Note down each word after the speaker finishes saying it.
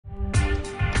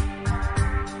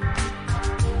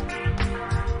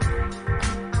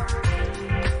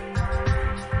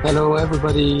Hello,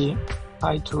 everybody.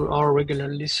 Hi to our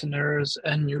regular listeners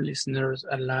and new listeners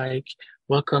alike.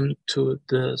 Welcome to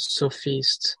the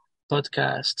Sofeast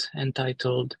podcast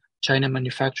entitled China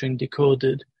Manufacturing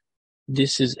Decoded.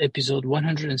 This is episode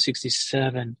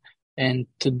 167. And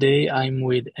today I'm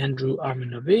with Andrew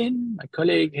Arminovin, my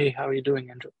colleague. Hey, how are you doing,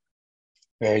 Andrew?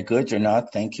 Very good, Renaud.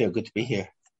 Thank you. Good to be here.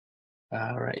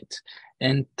 All right.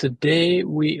 And today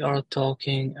we are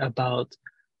talking about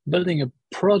building a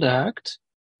product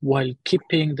while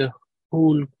keeping the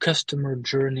whole customer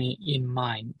journey in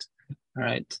mind,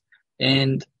 right?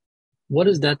 And what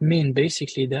does that mean?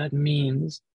 Basically, that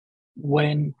means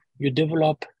when you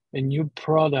develop a new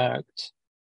product,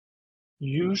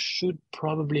 you should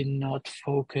probably not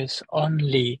focus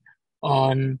only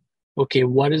on, okay,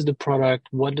 what is the product?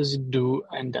 What does it do?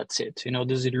 And that's it.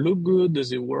 Does it look good?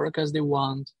 Does it work as they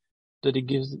want? That it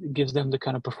gives them the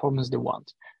kind of performance they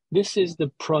want. This is the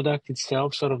product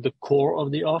itself, sort of the core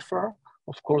of the offer.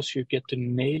 Of course, you get to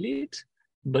nail it,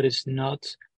 but it's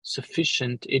not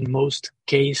sufficient in most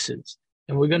cases.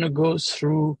 And we're going to go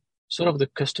through sort of the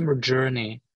customer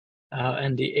journey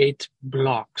and the 8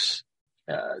 blocks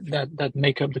that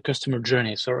make up the customer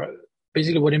journey. So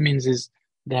basically what it means is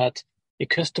that a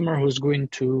customer who's going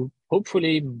to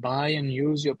hopefully buy and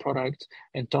use your product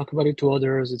and talk about it to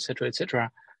others, etc.,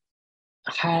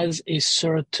 has a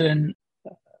certain,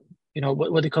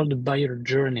 what they call the buyer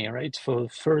journey, right? For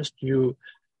first,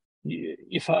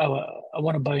 if I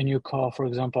want to buy a new car, for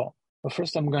example, but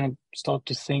first I'm going to start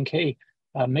to think, hey,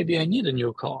 maybe I need a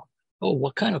new car. Oh,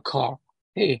 what kind of car?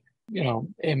 Hey,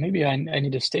 hey, maybe I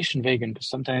need a station wagon because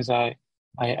sometimes I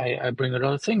bring a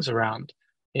lot of things around,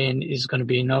 and it's going to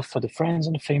be enough for the friends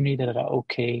and the family that are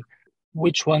okay.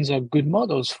 Which ones are good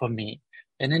models for me?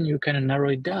 And then you kind of narrow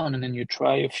it down, and then you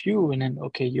try a few, and then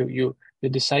okay, you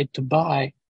decide to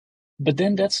buy. But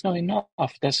then that's not enough.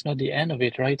 That's not the end of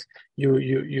it, right?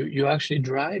 You actually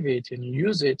drive it and you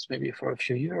use it maybe for a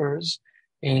few years,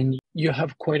 and you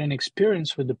have quite an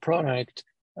experience with the product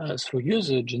through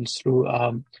usage and through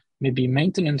maybe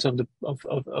maintenance of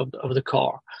the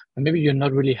car. And maybe you're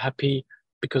not really happy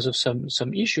because of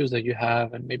some issues that you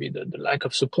have, and maybe the lack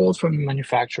of support from the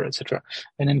manufacturer, etc.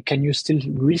 And then can you still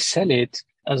resell it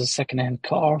as a second-hand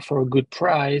car for a good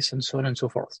price, and so on and so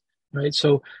forth, right?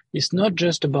 So it's not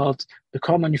just about the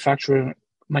car manufacturer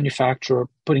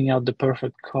putting out the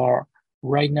perfect car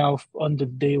right now on the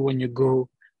day when you go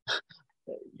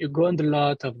on the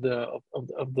lot of the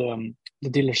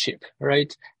dealership,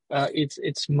 right?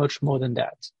 It's much more than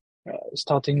that.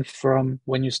 Starting from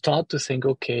when you start to think,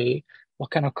 okay, what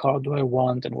kind of car do I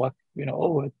want, and what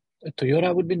a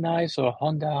Toyota would be nice, or a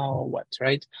Honda, or what,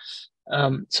 right?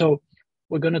 So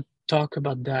we're gonna talk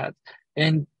about that.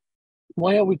 And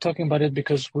why are we talking about it?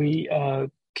 Because we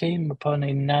came upon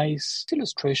a nice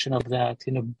illustration of that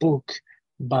in a book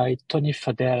by Tony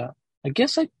Fadell. I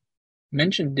guess I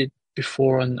mentioned it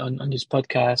before on this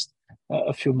podcast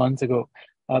a few months ago.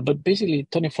 But basically,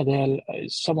 Tony Fadell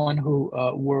is someone who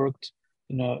worked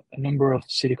in a number of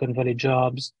Silicon Valley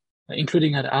jobs,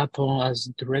 including at Apple as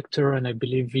director and I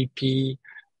believe VP,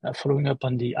 following up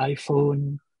on the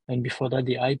iPhone, and before that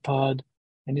the iPod.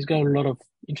 And he's got a lot of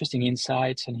interesting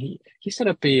insights. And he set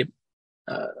up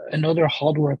another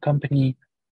hardware company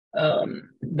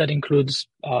that includes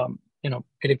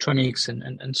electronics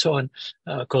and so on,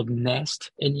 called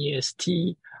Nest,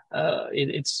 N-E-S-T.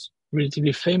 It's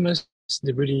relatively famous.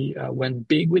 They really went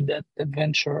big with that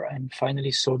venture and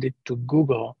finally sold it to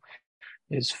Google.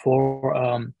 It's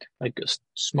for like a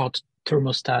smart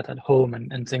thermostat at home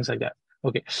and things like that.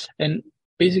 Okay. And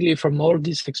basically from all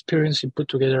this experience, he put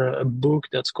together a book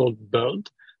that's called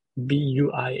Build,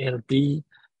 B-U-I-L-D,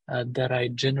 that I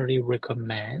generally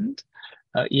recommend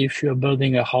if you're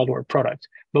building a hardware product.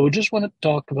 But we just want to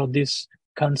talk about this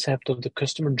concept of the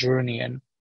customer journey, and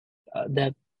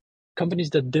that companies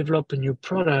that develop a new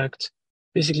product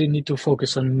basically need to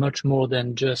focus on much more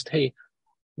than just, hey,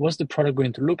 what's the product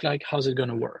going to look like? How's it going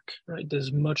to work, right?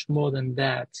 There's much more than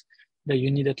that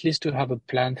you need at least to have a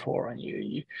plan for, and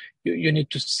you need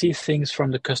to see things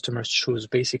from the customer's shoes,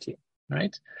 basically,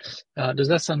 right? Does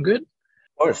that sound good?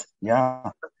 Of course, yeah.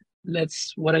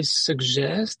 What I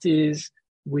suggest is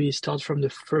we start from the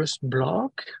first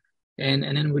block, and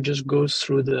then we just go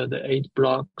through the 8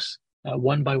 blocks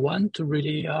one by one to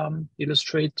really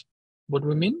illustrate what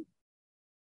we mean.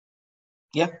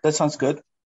 Yeah, that sounds good.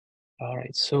 All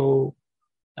right. So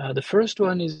the first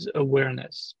one is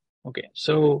awareness. Okay.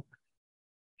 So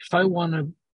if I want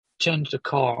to change the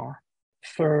car,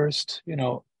 first,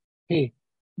 hey,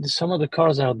 there's some of the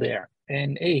cars out there,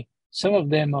 and hey, some of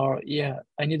them are,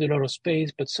 I need a lot of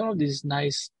space, but some of these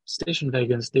nice station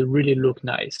wagons, they really look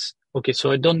nice. Okay,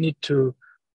 so I don't need to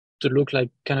look like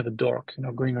kind of a dork,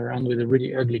 going around with a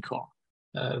really ugly car,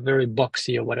 very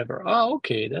boxy or whatever. Oh,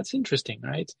 okay, that's interesting,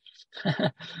 right?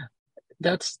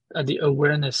 That's at the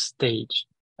awareness stage.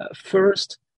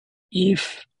 First,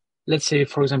 if, let's say,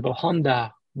 for example,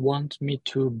 Honda want me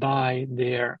to buy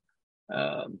their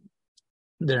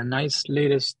nice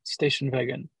latest station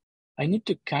wagon, I need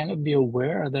to kind of be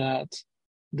aware that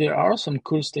there are some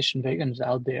cool station wagons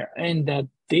out there, and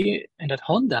that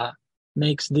Honda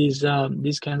makes these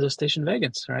kinds of station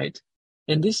wagons, right?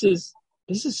 And this is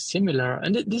similar,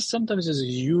 and this sometimes is a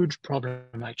huge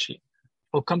problem actually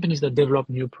for companies that develop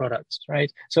new products,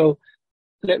 right? So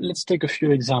let's take a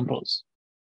few examples.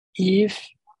 If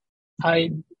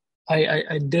I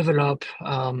develop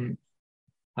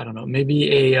I don't know,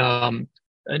 maybe an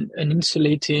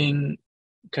insulating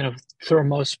kind of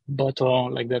thermos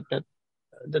bottle like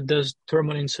that does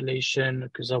thermal insulation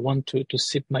because I want to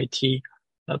sip my tea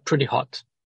pretty hot.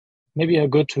 Maybe I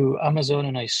go to Amazon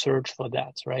and I search for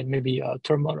that, right? Maybe a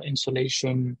thermal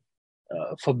insulation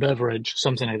for beverage,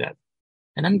 something like that.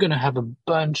 And I'm going to have a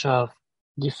bunch of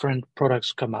different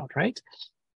products come out, right?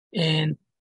 And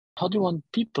how do you want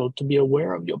people to be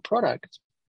aware of your product?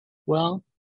 Well,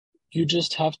 you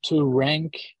just have to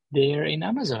rank there in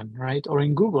Amazon, right? Or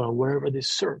in Google, wherever they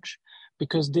search,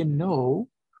 because they know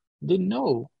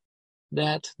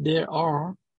that there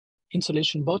are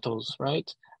insulation bottles, right?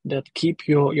 That keep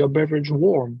your beverage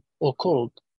warm or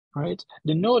cold, right?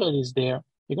 They know that it's there.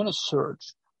 They're going to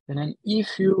search. And then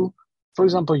if you, for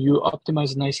example, you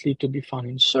optimize nicely to be found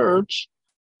in search,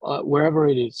 wherever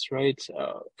it is, right?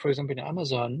 For example, in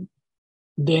Amazon,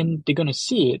 then they're going to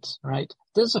see it, right?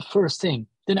 That's the first thing.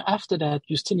 Then after that,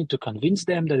 you still need to convince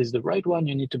them that is the right one.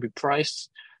 You need to be priced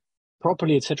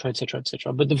properly, etc., etc.,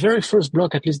 etc. But the very first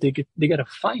block, at least they got to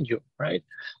find you, right?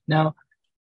 Now,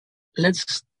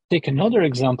 let's take another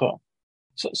example.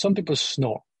 So some people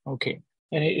snore, okay,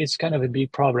 and it's kind of a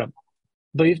big problem.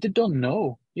 But if they don't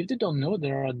know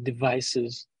there are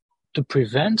devices to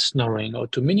prevent snoring or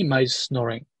to minimize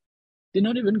snoring, they're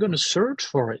not even going to search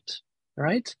for it,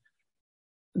 right?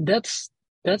 That's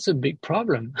a big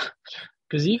problem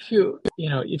because if you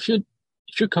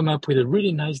come up with a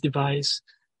really nice device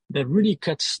that really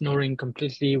cuts snoring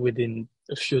completely within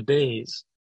a few days,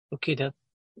 okay,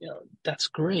 that's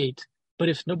great. But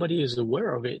if nobody is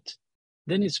aware of it,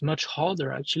 then it's much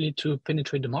harder actually to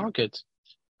penetrate the market.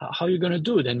 How are you going to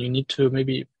do it? Then you need to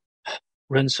maybe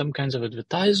run some kinds of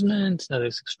advertisement that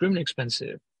is extremely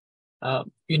expensive.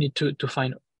 You need to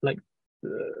find like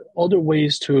other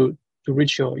ways to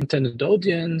reach your intended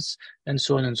audience and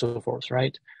so on and so forth,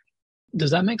 right?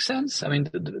 Does that make sense? I mean,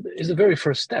 it's the very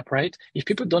first step, right? If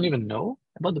people don't even know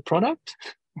about the product.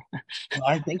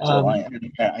 I think so.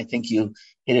 I think you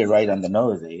hit it right on the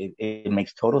nose. It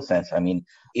makes total sense. I mean,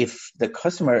 if the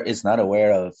customer is not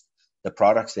aware of the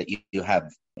products that you have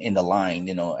in the line,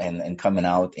 and coming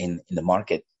out in the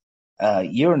market,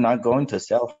 you're not going to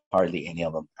sell hardly any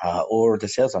of them, or the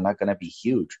sales are not going to be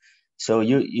huge. So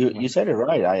you said it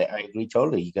right. I agree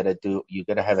totally. You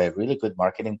gotta have a really good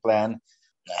marketing plan,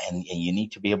 and you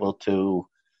need to be able to,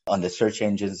 on the search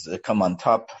engines, come on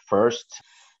top first.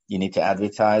 You need to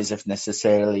advertise if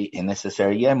necessary.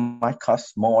 Yeah, it might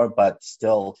cost more, but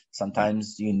still,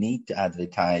 sometimes you need to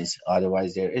advertise.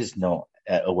 Otherwise, there is no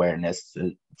awareness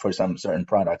for some certain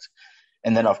products.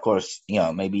 And then, of course,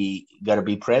 maybe got to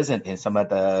be present in some of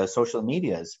the social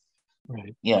medias.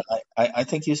 Right. Yeah, I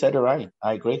think you said it right.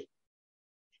 I agree.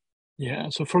 Yeah.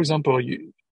 So, for example,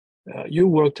 you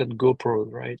worked at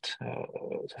GoPro, right?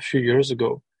 A few years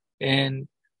ago, and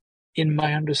in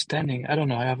my understanding, I don't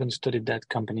know, I haven't studied that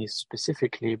company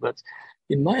specifically, but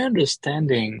in my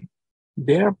understanding,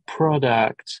 their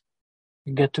product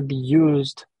get to be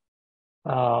used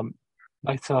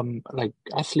by some like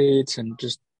athletes and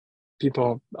just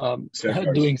people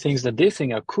Surfers. doing things that they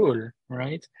think are cool,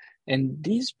 right? And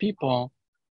these people,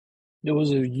 there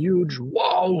was a huge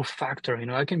wow factor.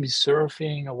 I can be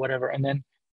surfing or whatever, and then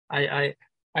I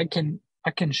I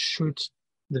I can shoot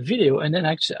the video, and then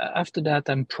actually after that,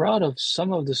 I'm proud of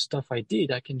some of the stuff I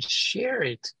did. I can share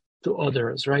it to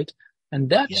others, right? And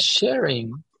that Yeah,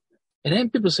 sharing, and then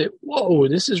people say, "Whoa,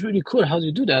 this is really cool. How do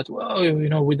you do that?"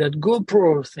 Well, with that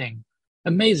GoPro thing,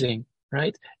 amazing,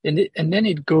 right? And then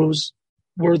it goes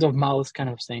word of mouth kind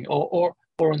of thing, or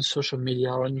on social media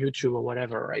or on YouTube or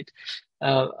whatever, right?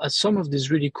 As some of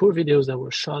these really cool videos that were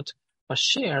shot are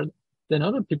shared, then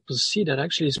other people see that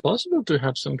actually it's possible to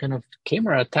have some kind of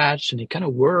camera attached and it kind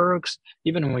of works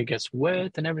even when it gets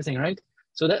wet and everything, right?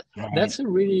 So right. that's a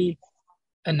really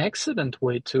an excellent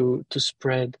way to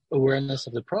spread awareness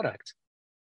of the product.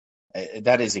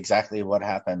 That is exactly what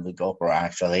happened with GoPro,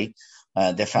 actually.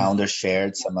 The founder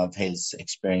shared some of his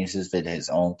experiences with his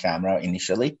own camera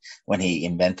initially when he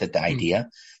invented the idea.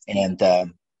 And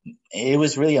it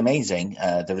was really amazing,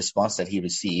 the response that he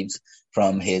received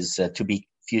from his to-be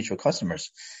future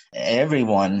customers.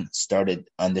 Everyone started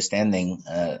understanding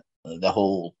the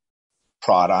whole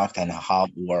product and how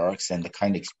it works and the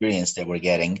kind of experience that we're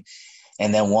getting.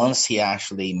 And then once he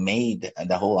actually made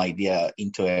the whole idea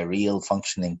into a real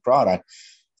functioning product,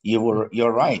 you're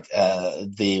right.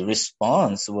 The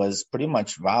response was pretty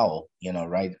much wow,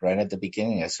 right at the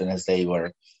beginning, as soon as they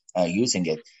were using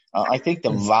it. I think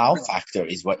the wow factor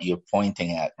is what you're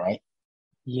pointing at, right?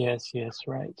 Yes,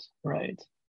 right.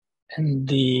 And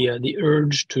the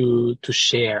urge to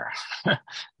share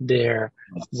their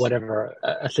whatever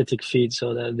athletic feat,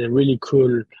 so the really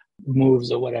cool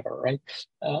moves or whatever, right?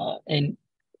 And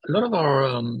a lot of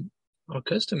our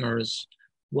customers,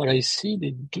 what I see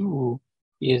they do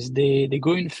is they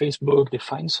go in Facebook, they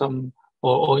find some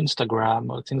or Instagram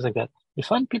or things like that. They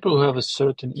find people who have a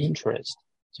certain interest.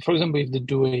 So, for example, if they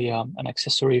do an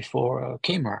accessory for a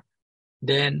camera,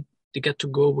 then they get to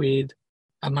go with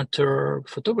amateur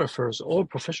photographers or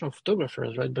professional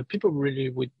photographers, right? But people really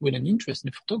with an interest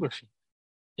in photography.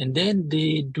 And then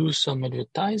they do some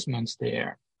advertisements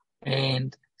there.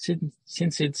 And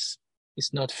since it's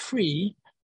not free,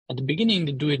 at the beginning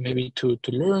they do it maybe to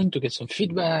learn, to get some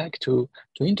feedback, to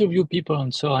interview people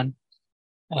and so on.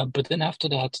 But then after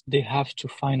that, they have to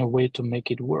find a way to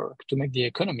make it work, to make the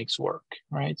economics work,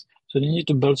 right? So they need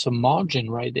to build some margin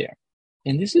right there.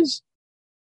 And this is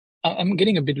I'm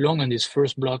getting a bit long on this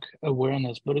first block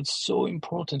awareness, but it's so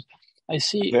important. I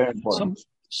see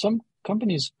some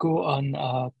companies go on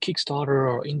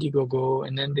Kickstarter or Indiegogo,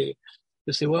 and then they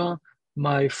say, well,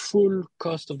 my full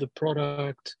cost of the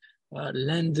product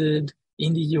landed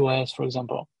in the US, for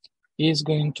example, is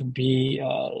going to be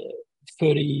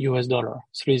 $30,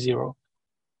 30.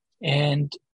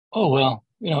 And oh well,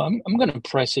 I'm going to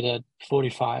price it at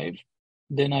 45.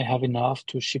 Then I have enough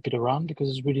to ship it around because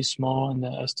it's really small and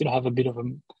I still have a bit of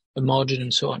a margin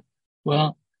and so on.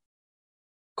 Well,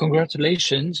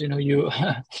 congratulations, you're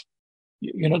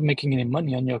not making any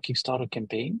money on your Kickstarter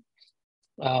campaign.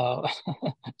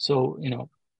 So,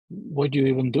 why do you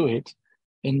even do it?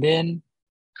 And then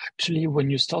actually when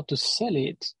you start to sell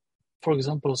it, for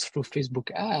example, through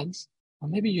Facebook ads, or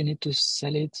maybe you need to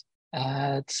sell it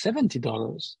at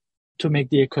 $70 to make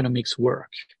the economics work,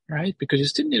 right? Because you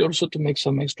still need also to make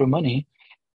some extra money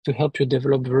to help you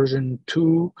develop version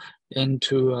 2 and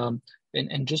to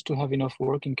and just to have enough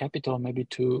working capital maybe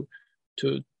to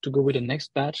go with the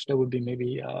next batch that would be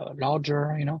maybe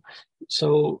larger,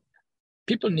 So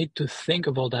people need to think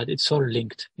about that. It's all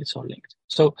linked.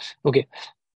 So, okay,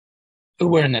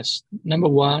 awareness, number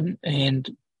one,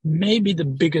 and maybe the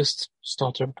biggest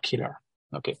startup killer.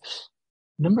 Okay.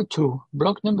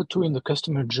 Block number two in the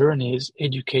customer journey is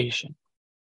education.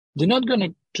 They're not going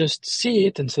to just see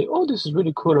it and say, oh, this is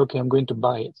really cool. Okay, I'm going to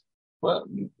buy it. Well,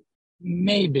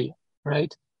 maybe,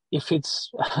 right? If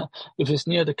it's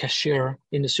near the cashier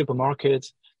in the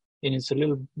supermarket and it's a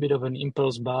little bit of an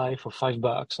impulse buy for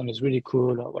 $5 and it's really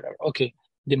cool or whatever. Okay,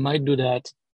 they might do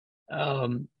that.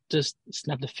 Just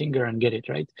snap the finger and get it,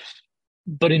 right?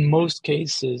 But in most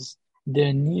cases,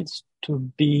 there needs to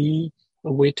be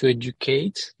a way to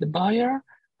educate the buyer.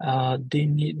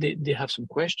 They have some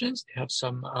questions, they have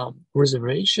some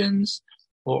reservations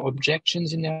or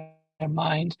objections in their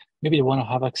mind. Maybe they want to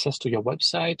have access to your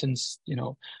website and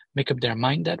make up their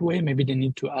mind that way. Maybe they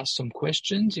need to ask some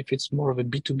questions if it's more of a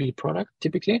B2B product.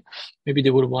 Typically, maybe they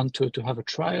would want to have a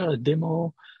trial, a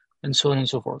demo, and so on and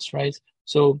so forth, right?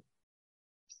 So,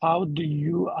 how do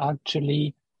you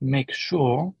actually make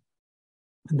sure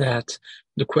that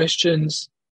the questions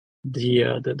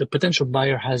the potential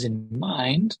buyer has in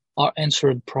mind are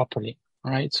answered properly,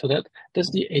 right? So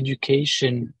that's the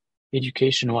education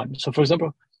one. So for example,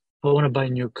 if I want to buy a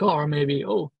new car, maybe,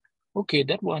 okay,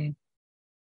 that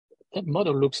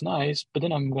model looks nice, but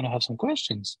then I'm going to have some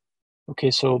questions. Okay,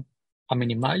 so how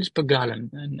many miles per gallon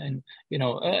and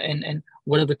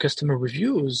what are the customer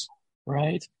reviews,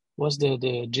 right? What's the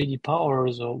JD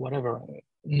Powers or whatever?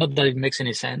 Not that it makes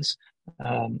any sense.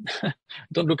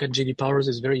 Don't look at JD Powers.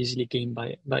 It's very easily gained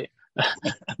by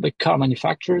car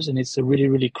manufacturers, and it's a really,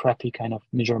 really crappy kind of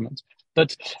measurement.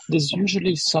 But there's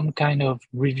usually some kind of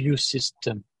review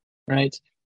system, right?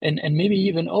 And maybe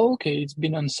even, okay, it's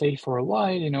been on sale for a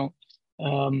while,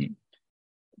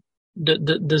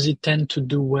 does it tend to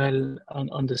do well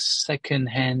on the second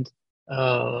hand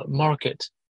market?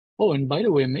 Oh, and by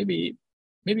the way, maybe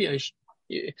I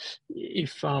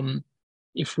if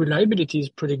if reliability is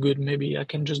pretty good, maybe I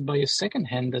can just buy a second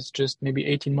hand that's just maybe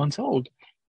 18 months old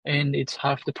and it's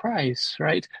half the price,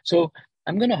 right? So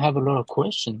I'm going to have a lot of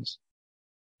questions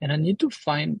and I need to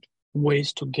find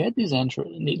ways to get these answers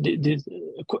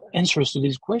to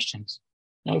these questions.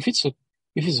 Now, if it's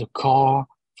a car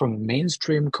from a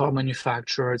mainstream car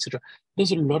manufacturer, etc.,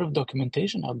 there's a lot of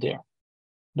documentation out there.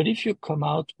 But if you come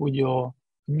out with your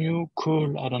new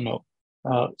cool, I don't know,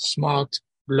 smart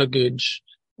luggage,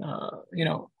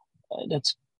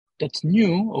 that's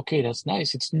new. Okay, that's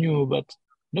nice. It's new, but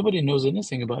nobody knows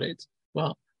anything about it.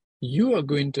 Well, you are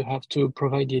going to have to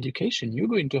provide the education. You're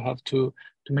going to have to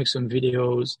make some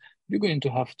videos. You're going to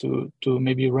have to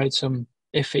maybe write some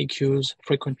FAQs,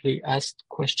 frequently asked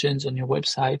questions on your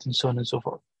website, and so on and so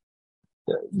forth.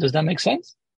 Does that make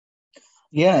sense?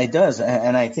 Yeah, it does.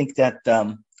 And I think that,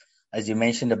 as you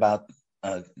mentioned about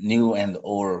new and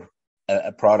or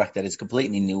a product that is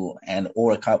completely new and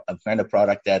or a kind of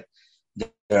product that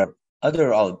there are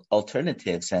other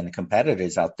alternatives and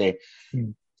competitors out there.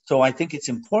 So I think it's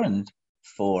important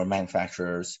for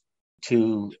manufacturers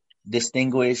to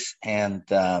distinguish and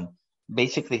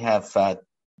basically have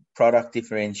product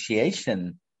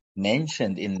differentiation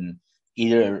mentioned in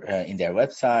either in their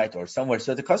website or somewhere,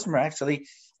 so the customer actually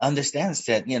understands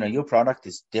that your product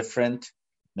is different.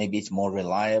 Maybe it's more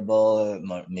reliable.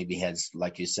 Maybe has,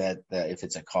 like you said, if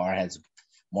it's a car, has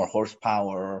more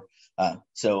horsepower.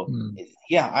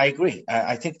 Yeah, I agree.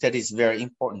 I think that is very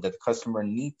important that the customer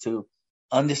need to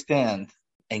understand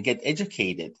and get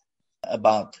educated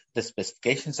about the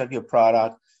specifications of your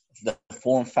product, the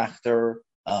form factor,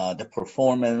 the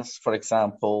performance, for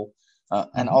example.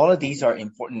 And all of these are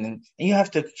important. And you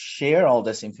have to share all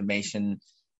this information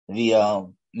via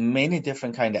many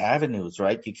different kind of avenues,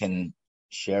 right? You can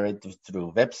share it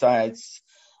through websites,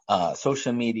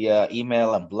 social media,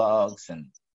 email, and blogs,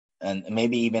 and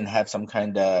maybe even have some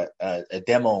kind of a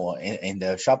demo in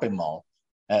the shopping mall,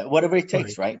 whatever it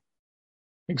takes, right?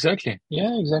 Exactly.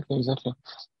 Yeah, exactly.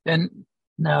 And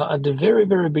now at the very,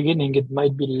 very beginning, it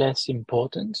might be less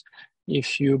important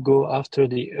if you go after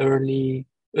the early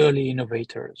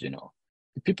innovators,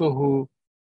 the people who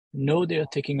know they are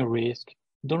taking a risk,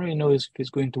 don't really know if it's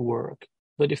going to work.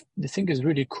 But if the thing is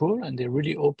really cool and they're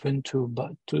really open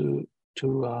to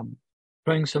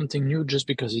trying something new just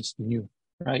because it's new,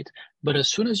 right? But as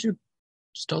soon as you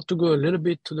start to go a little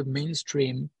bit to the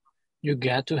mainstream, you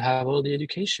get to have all the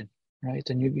education, right?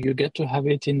 And you get to have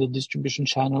it in the distribution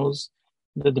channels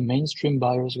that the mainstream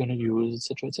buyer is going to use,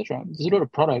 etc., etc. There's a lot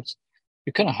of products.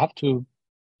 You kind of have to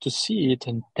see it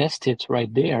and test it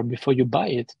right there before you buy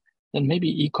it. Then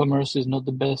maybe e-commerce is not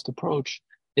the best approach,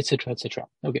 etc., etc.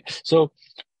 Okay, so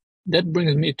that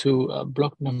brings me to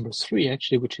block number 3,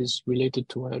 actually, which is related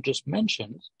to what I just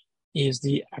mentioned, is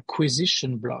the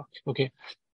acquisition block. Okay,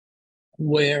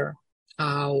 where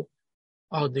how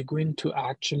are they going to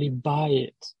actually buy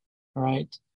it,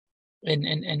 right?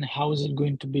 And how is it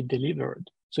going to be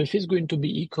delivered? So if it's going to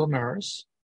be e-commerce,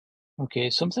 okay,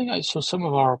 something I saw some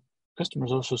of our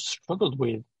customers also struggled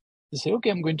with. They say, okay,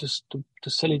 I'm going to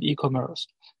sell it e-commerce,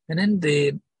 and then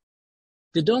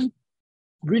they don't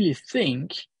really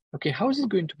think, okay, how is it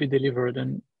going to be delivered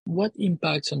and what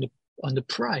impacts on the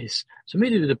price? So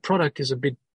maybe the product is a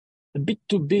bit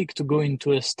too big to go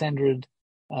into a standard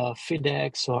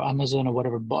FedEx or Amazon or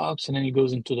whatever box, and then it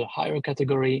goes into the higher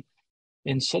category,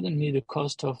 and suddenly the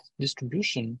cost of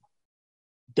distribution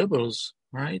doubles,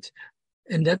 right?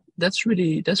 And that's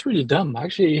really dumb.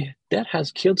 Actually, that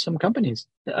has killed some companies,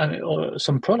 or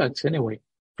some products anyway,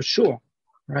 for sure,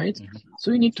 right?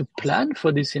 So you need to plan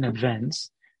for this in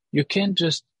advance. You can't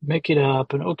just make it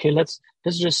up and okay, let's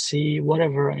just see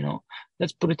whatever,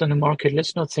 let's put it on the market.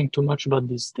 Let's not think too much about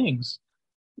these things.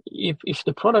 If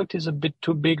the product is a bit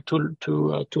too big,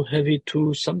 too heavy,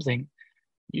 too something,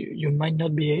 you might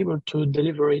not be able to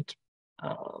deliver it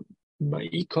by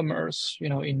e-commerce,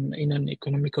 in an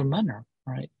economical manner,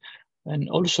 right? And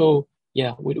also,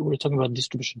 yeah, we're talking about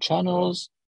distribution channels.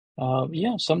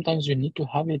 Sometimes you need to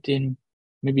have it in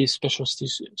maybe specialty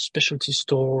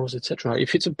stores, etc.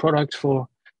 If it's a product for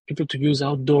people to use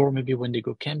outdoor, maybe when they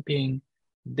go camping,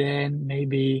 then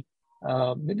maybe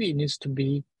it needs to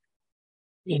be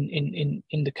in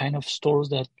the kind of stores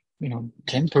that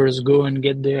campers go and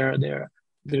get their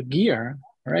gear,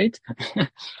 right?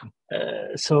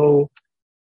 So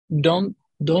don't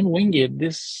wing it.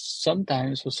 This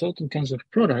sometimes for certain kinds of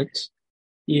products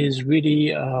is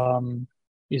really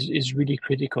is really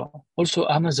critical. Also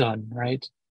Amazon, right?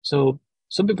 So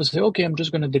some people say, okay, I'm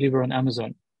just going to deliver on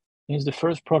Amazon. It's the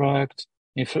first product,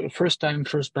 first time,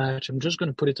 first batch. I'm just going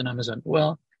to put it on Amazon.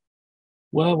 Well.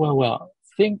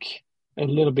 Think a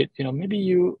little bit. Maybe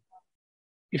you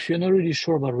if you're not really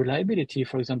sure about reliability,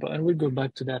 for example, and we'll go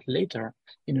back to that later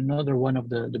in another one of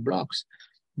the blocks.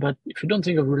 But if you don't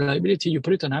think of reliability, you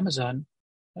put it on Amazon,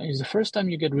 and it's the first time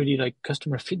you get really like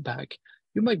customer feedback,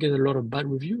 you might get a lot of bad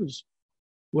reviews.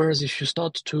 Whereas if you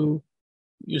start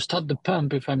the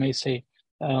pump, if I may say,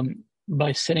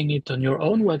 by selling it on your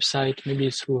own website, maybe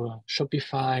through a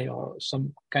Shopify or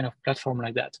some kind of platform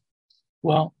like that.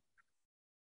 Well,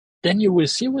 then you will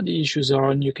see what the issues are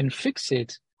and you can fix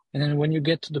it. And then when you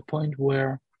get to the point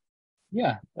where,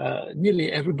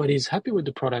 nearly everybody is happy with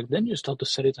the product, then you start to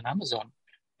sell it on Amazon,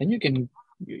 and you can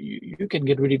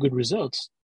get really good results.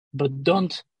 But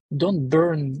don't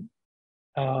burn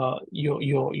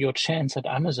your chance at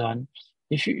Amazon.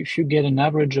 If you get an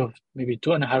average of maybe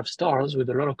 2.5 stars with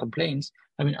a lot of complaints,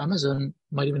 I mean, Amazon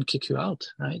might even kick you out,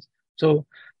 right? So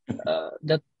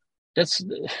that's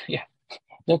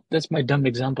my dumb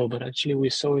example, but actually we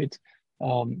saw it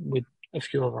with a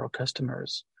few of our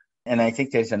customers. And I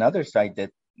think there's another side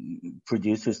that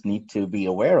producers need to be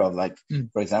aware of. Like,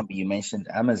 for example, you mentioned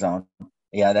Amazon.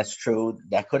 Yeah, that's true.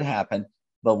 That could happen.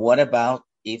 But what about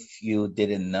if you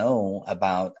didn't know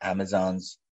about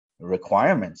Amazon's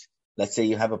requirements? Let's say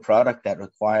you have a product that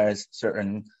requires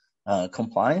certain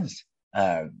compliance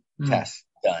tests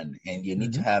done, and you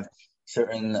need to have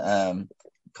certain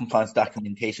compliance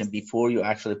documentation before you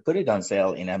actually put it on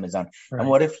sale in Amazon. Right. And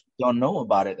what if you don't know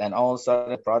about it, and all of a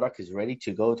sudden the product is ready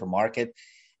to go to market,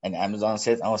 and Amazon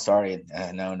says, "Oh, sorry,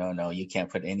 no, you can't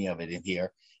put any of it in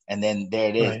here," and then there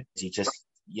it is. Right. You just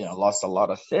lost a lot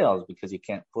of sales because you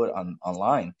can't put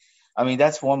online. I mean,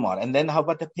 that's one model. And then how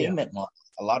about the payment model?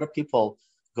 A lot of people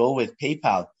go with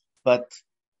PayPal, but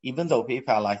even though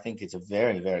PayPal, I think, is a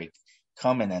very, very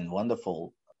common and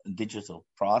wonderful digital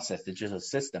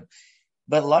system,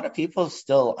 but a lot of people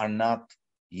still are not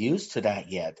used to that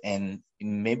yet, and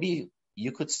maybe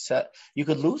you could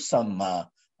lose some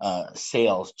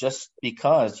sales just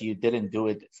because you didn't do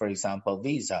it, for example,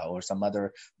 Visa or some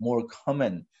other more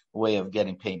common way of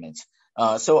getting payments.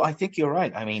 So I think you're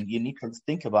right. I mean, you need to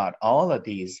think about all of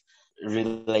these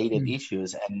related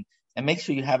issues and make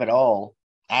sure you have it all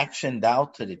actioned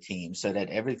out to the team so that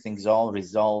everything's all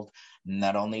resolved,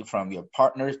 not only from your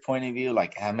partner's point of view,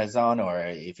 like Amazon, or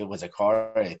if it was a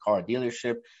car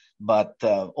dealership, but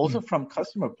also from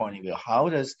customer point of view. How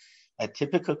does a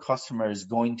typical customer is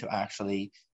going to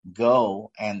actually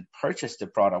go and purchase the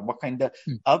product? What kind of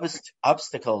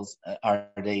obstacles are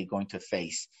they going to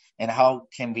face? And how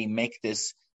can we make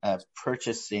this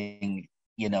purchasing,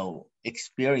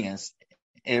 experience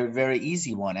a very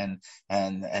easy one and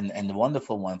a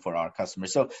wonderful one for our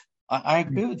customers? So I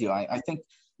agree with you. I think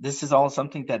this is all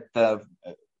something that,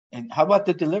 and how about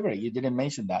the delivery? You didn't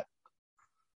mention that.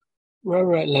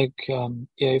 Right. Like,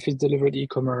 if it's delivered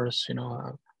e-commerce,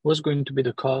 what's going to be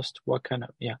the cost? What kind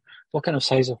of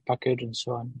size of package and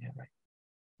so on. Yeah,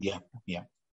 right. Yeah.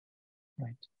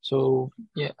 Right. So,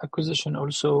 acquisition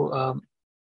also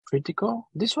critical.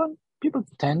 This one, people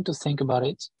tend to think about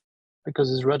it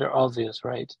because it's rather obvious,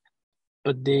 right?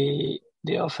 But they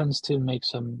often still make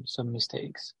some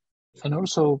mistakes. And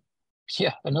also,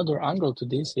 another angle to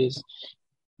this is,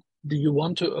 do you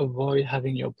want to avoid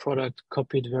having your product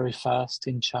copied very fast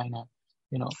in China?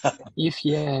 If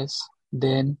yes,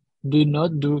 then do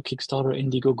not do Kickstarter,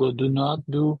 Indiegogo. Do not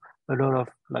do a lot of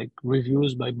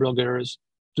reviews by bloggers.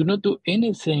 Do not do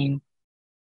anything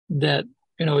that,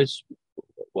 it's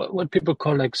what people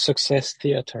call success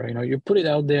theater. You put it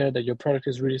out there that your product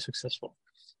is really successful,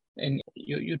 and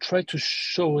you try to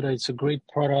show that it's a great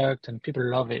product and people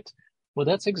love it. Well,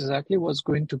 that's exactly what's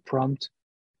going to prompt,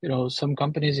 some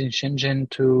companies in Shenzhen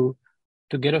to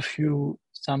get a few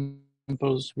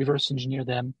samples, reverse engineer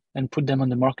them, and put them on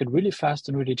the market really fast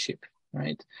and really cheap,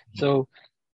 right? So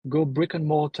go brick and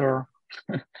mortar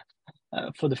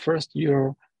for the first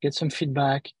year, get some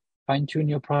feedback, fine-tune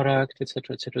your product,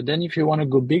 etc., etc. Then if you want to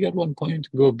go big at one point,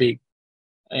 go big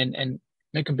and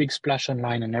make a big splash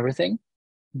online and everything.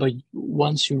 But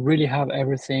once you really have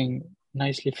everything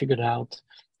nicely figured out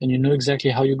and you know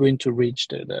exactly how you're going to reach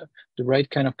the right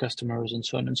kind of customers and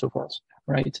so on and so forth,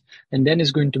 right? And then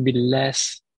it's going to be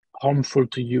less harmful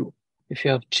to you if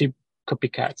you have cheap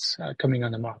copycats coming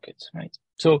on the market, right?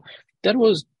 So that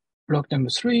was block number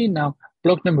 3. Now,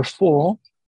 block number 4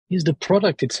 is the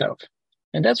product itself.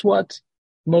 And that's what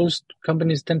most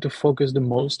companies tend to focus the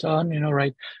most on,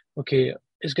 right? Okay,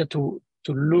 it's got to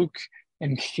look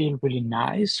and feel really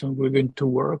nice. So we're going to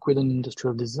work with an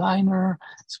industrial designer.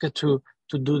 It's got to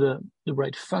do the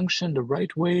right function, the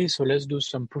right way. So let's do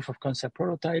some proof of concept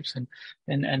prototypes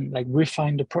and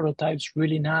refine the prototypes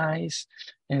really nice.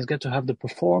 And it's got to have the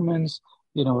performance,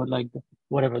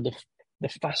 the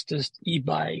fastest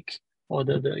e-bike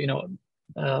or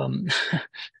um,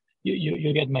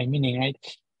 you get my meaning, right?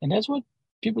 And that's what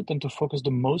people tend to focus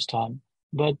the most on.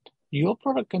 But your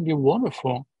product can be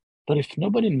wonderful, but if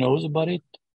nobody knows about it,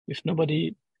 if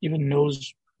nobody even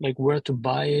knows like where to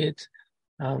buy it,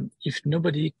 if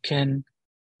nobody can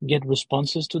get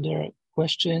responses to their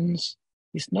questions,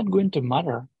 it's not going to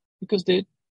matter because they're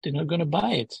not going to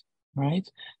buy it, right?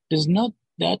 There's not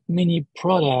that many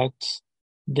products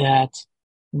that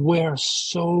were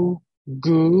so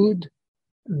good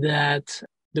that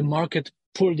the market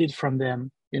pulled it from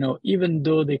them, even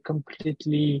though they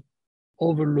completely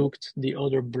overlooked the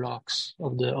other blocks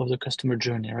of the customer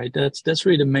journey, right? That's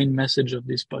really the main message of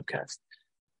this podcast.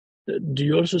 Do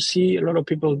you also see a lot of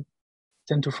people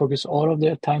tend to focus all of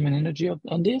their time and energy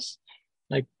on this?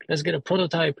 Like, let's get a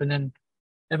prototype, and then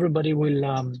everybody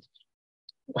will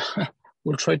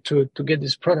will try to get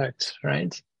this product,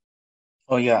 right?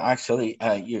 Oh yeah, actually,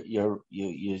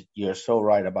 you're so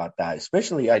right about that.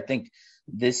 Especially, I think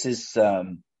this is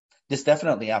this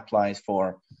definitely applies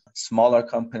for smaller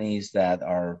companies that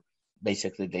are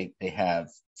basically they have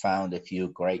found a few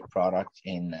great products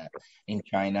in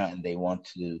China, and they want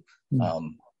to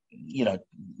um,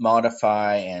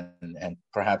 modify and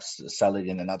perhaps sell it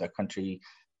in another country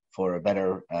for a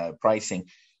better pricing.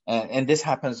 And this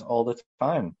happens all the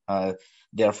time.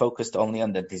 They're focused only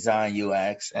on the design,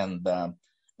 UX,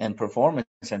 and performance,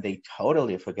 and they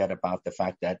totally forget about the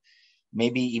fact that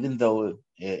maybe even though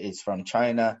it's from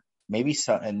China, maybe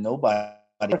and nobody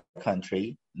in the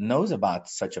country knows about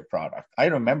such a product. I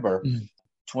remember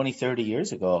 20, 30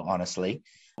 years ago, honestly,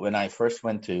 when I first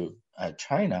went to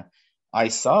China, I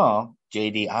saw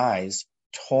JDI's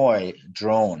toy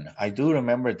drone. I do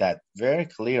remember that very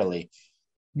clearly.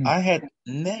 I had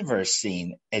never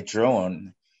seen a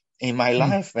drone in my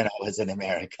life when I was in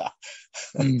America.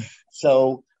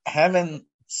 So having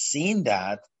seen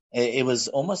that, it was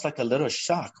almost like a little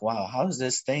shock. Wow, how's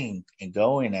this thing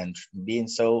going and being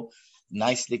so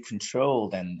nicely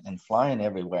controlled and flying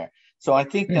everywhere? So I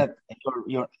think that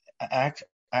you're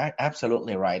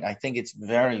absolutely right. I think it's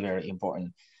very, very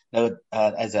important that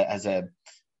as a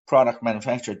product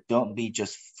manufacturer, don't be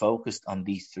just focused on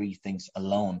these three things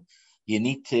alone. You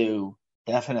need to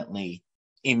definitely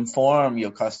inform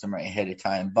your customer ahead of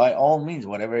time, by all means,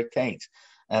 whatever it takes,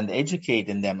 and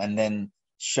educating them, and then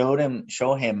show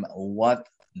him what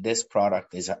this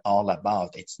product is all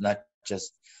about. It's not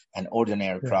just an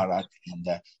ordinary product, and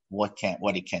what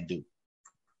it can do.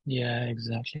 Yeah,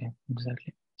 exactly.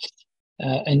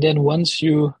 And then once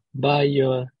you buy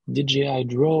your DJI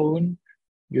drone,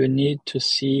 you need to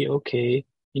see, okay,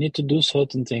 you need to do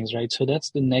certain things, right? So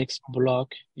that's the next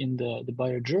block in the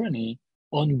buyer journey,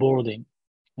 onboarding,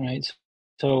 right?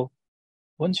 So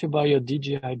once you buy your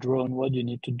DJI drone, what do you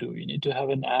need to do? You need to have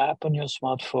an app on your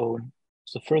smartphone.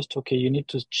 So first, okay, you need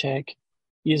to check,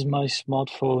 is my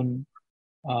smartphone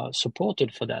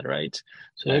supported for that, right?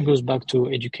 So that goes back to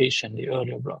education, the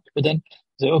earlier block. But then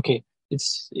say, okay,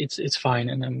 it's fine,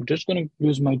 and I'm just going to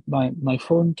use my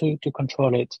phone to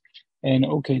control it. And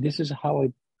okay, this is how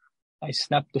I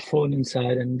snap the phone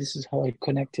inside, and this is how I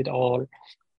connect it all.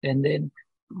 And then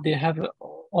they have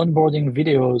onboarding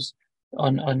videos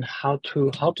on how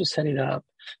to set it up,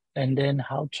 and then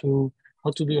how to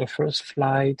do a first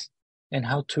flight, and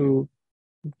how to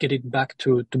get it back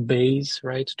to base,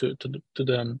 right? To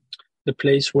the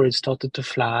place where it started to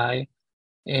fly.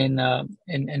 And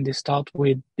they start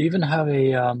with, they even have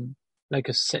a like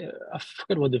I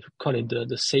forget what they call it,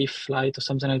 the safe flight or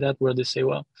something like that, where they say,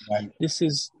 well, this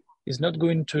is not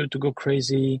going to go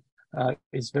crazy.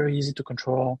 It's very easy to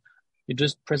control. You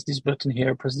just press this button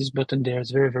here, press this button there.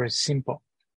 It's very, very simple.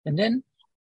 And then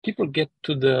people get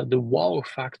to the wow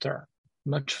factor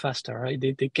much faster, right?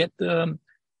 They get the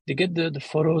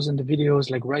photos and the videos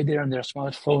like right there on their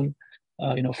smartphone,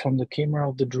 from the camera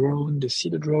of the drone. They see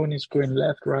the drone is going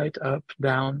left, right, up,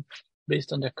 down,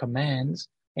 based on their commands,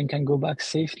 and can go back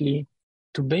safely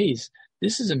to base.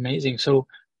 This is amazing. So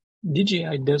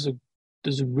DJI does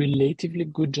a relatively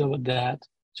good job at that.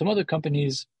 Some other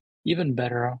companies even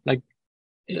better, like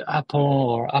Apple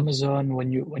or Amazon.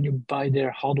 When you buy their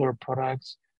hardware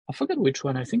products, I forget which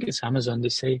one. I think it's Amazon. They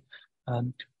say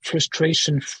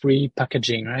frustration-free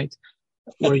packaging, right?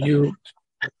 Where you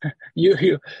you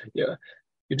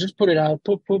just put it out,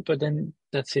 poop, but then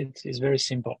that's it. It's very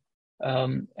simple,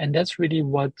 and that's really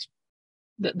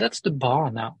that's the bar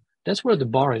now. That's where the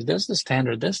bar is. That's the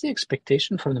standard. That's the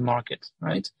expectation from the market,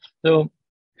 right? So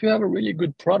if you have a really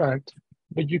good product,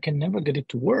 but you can never get it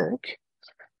to work,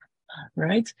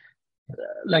 right?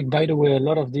 Like, by the way, a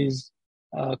lot of these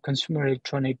consumer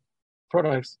electronic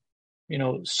products,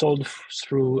 sold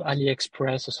through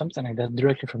AliExpress or something like that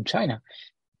directly from China.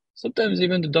 Sometimes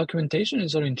even the documentation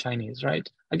is all in Chinese, right?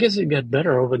 I guess it got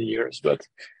better over the years, but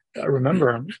I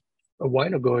remember a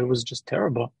while ago it was just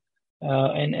terrible.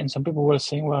 And some people were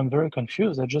saying, well, I'm very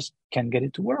confused. I just can't get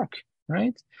it to work,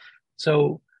 right?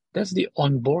 So that's the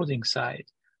onboarding side.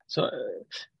 So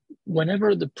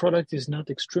whenever the product is not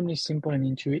extremely simple and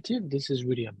intuitive, this is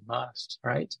really a must,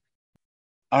 right?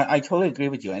 I totally agree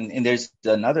with you. And there's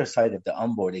another side of the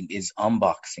onboarding is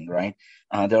unboxing, right?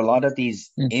 There are a lot of these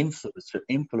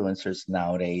influencers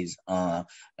nowadays in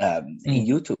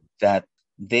YouTube that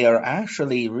they are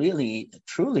actually really,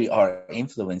 truly are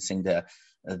influencing the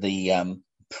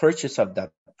purchase of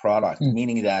that product,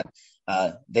 meaning that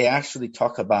they actually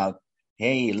talk about,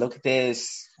 hey, look at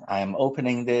this, I'm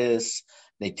opening this.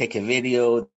 They take a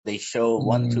video, they show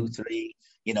 1, 2, 3.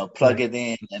 Plug it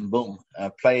in and boom,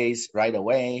 plays right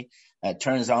away,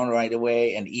 turns on right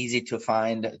away, and easy to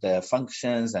find the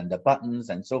functions and the buttons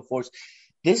and so forth.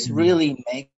 This really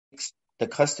makes the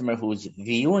customer who's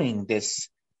viewing this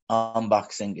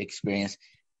unboxing experience,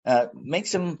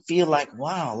 makes them feel like,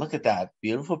 wow, look at that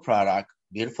beautiful product,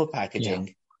 beautiful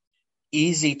packaging,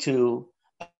 easy to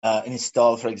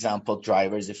install, for example,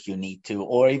 drivers if you need to,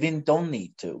 or even don't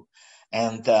need to.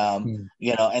 And,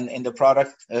 and the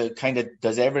product kind of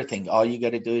does everything. All you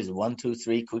got to do is 1, 2,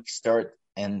 3, quick start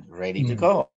and ready to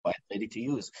go, ready to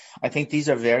use. I think these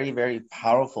are very, very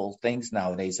powerful things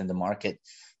nowadays in the market.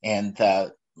 And,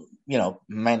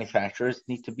 manufacturers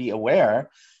need to be aware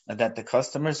that the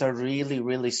customers are really,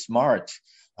 really smart.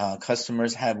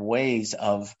 Customers have ways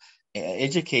of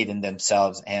educating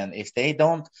themselves. And if they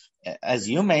don't, as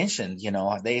you mentioned,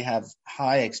 they have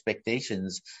high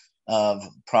expectations of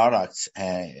products,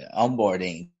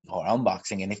 onboarding or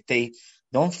unboxing. And if they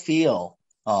don't feel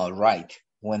right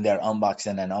when they're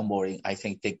unboxing and onboarding, I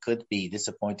think they could be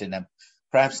disappointed and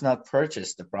perhaps not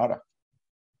purchase the product.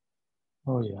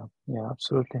 Oh, yeah,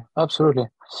 absolutely. Absolutely.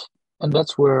 And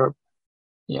that's where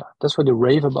they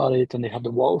rave about it and they have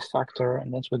the wow factor,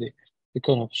 and that's where they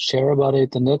kind of share about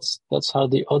it. And that's how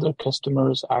the other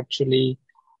customers actually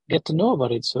get to know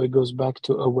about it. So it goes back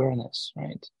to awareness,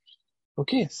 right?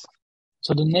 Okay. Yes.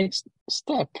 So the next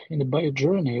step in the buyer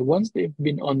journey, once they've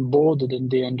been onboarded and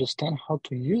they understand how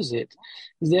to use it,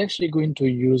 is they're actually going to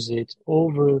use it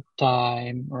over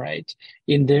time, right,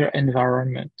 in their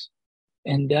environment.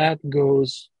 And that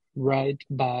goes right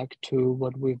back to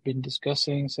what we've been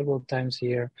discussing several times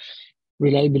here: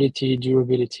 reliability,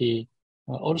 durability,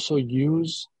 also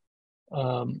use,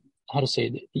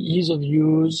 the ease of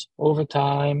use over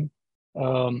time,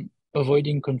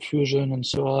 avoiding confusion and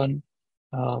so on.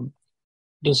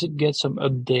 Does it get some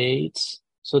updates?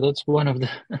 So that's one of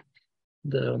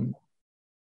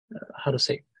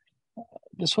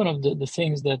that's one of the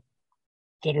things that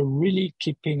are really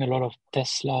keeping a lot of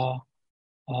Tesla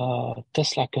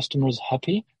customers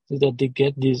happy, is that they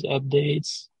get these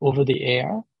updates over the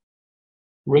air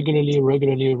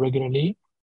regularly.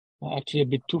 Actually, a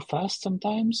bit too fast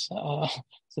sometimes.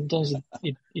 Sometimes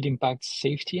it impacts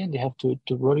safety, and they have to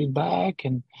roll it back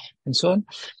and so on.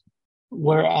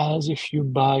 Whereas if you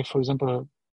buy, for example,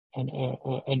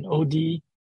 an OD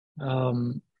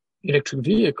electric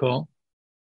vehicle,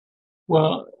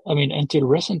 well, I mean, until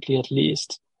recently at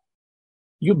least,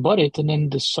 you bought it and then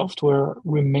the software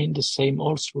remained the same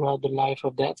all throughout the life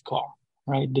of that car,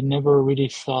 right? They never really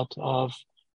thought of,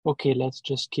 okay, let's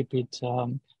just keep it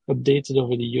updated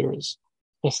over the years,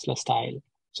 Tesla style.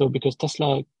 So because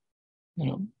Tesla,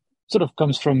 sort of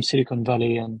comes from Silicon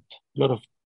Valley and a lot of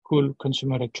cool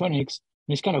consumer electronics,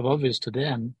 and it's kind of obvious to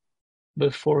them.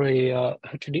 But for a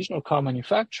traditional car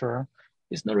manufacturer,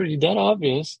 it's not really that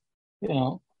obvious.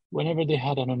 Whenever they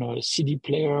had, I don't know, a CD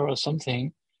player or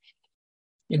something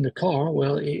in the car,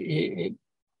 well,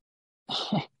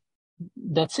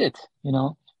 that's it.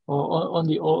 Or on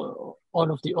the all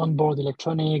of the onboard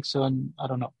electronics, and I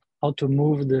don't know how to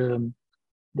move the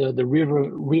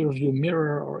rear view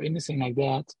mirror or anything like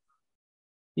that.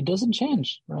 It doesn't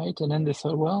change, right? And then they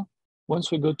thought, well,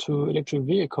 once we go to electric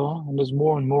vehicle and there's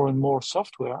more and more and more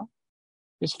software,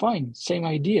 it's fine. Same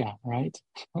idea, right?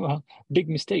 Well, big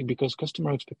mistake, because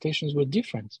customer expectations were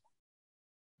different,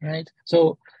 right?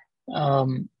 So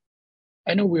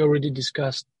I know we already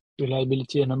discussed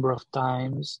reliability a number of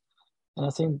times, and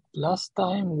I think last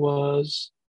time was,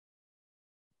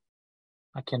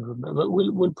 I can't remember, but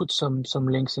we'll put some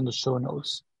links in the show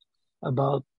notes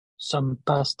about some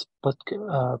past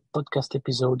podcast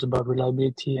episodes about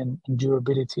reliability and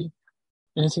durability.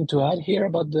 Anything to add here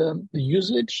about the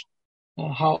usage?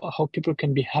 How people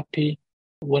can be happy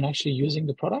when actually using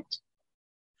the product?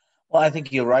 Well, I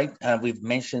think you're right. We've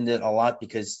mentioned it a lot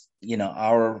because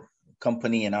our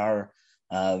company and our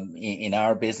in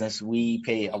our business, we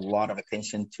pay a lot of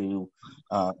attention to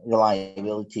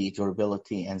reliability,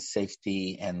 durability, and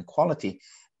safety and quality.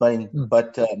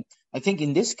 But I think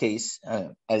in this case,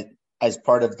 as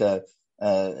part of the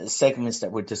segments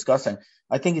that we're discussing,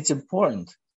 I think it's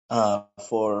important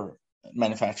for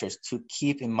manufacturers to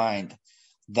keep in mind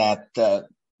that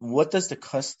what does the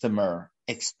customer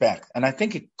expect? And I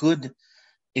think a good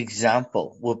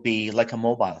example would be like a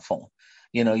mobile phone.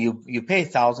 You pay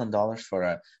 $1,000 for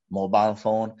a mobile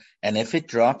phone, and if it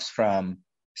drops from,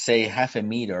 say, half a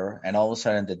meter and all of a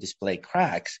sudden the display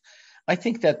cracks, I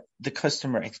think that the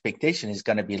customer expectation is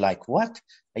going to be like, what?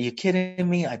 Are you kidding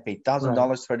me? I paid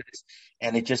 $1,000 for this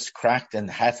and it just cracked in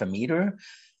half a meter.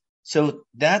 So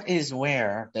that is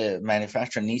where the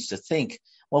manufacturer needs to think,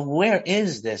 well, where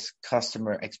is this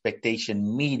customer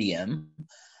expectation medium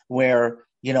where,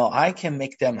 I can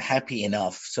make them happy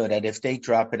enough so that if they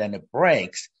drop it and it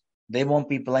breaks, they won't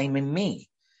be blaming me.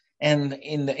 And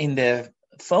in the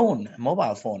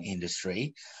mobile phone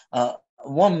industry,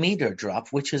 1 meter drop,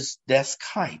 which is desk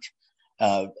height,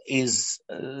 is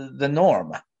the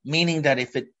norm, meaning that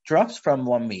if it drops from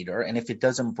 1 meter and if it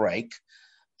doesn't break,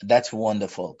 that's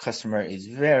wonderful. Customer is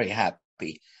very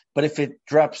happy. But if it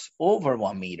drops over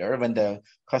 1 meter, when the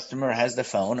customer has the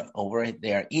phone over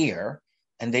their ear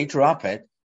and they drop it,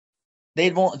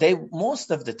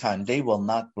 most of the time they will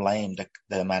not blame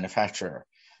the manufacturer.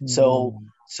 So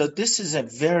this is a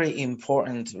very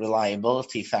important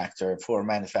reliability factor for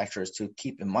manufacturers to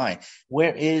keep in mind.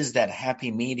 Where is that happy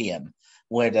medium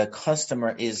where the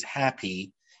customer is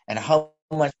happy, and how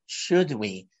much should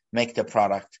we make the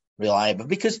product reliable?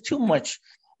 Because too much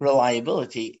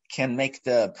reliability can make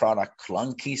the product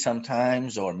clunky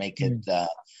sometimes, or make it a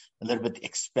little bit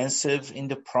expensive in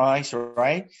the price,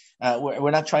 right?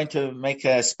 We're not trying to make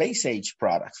a space age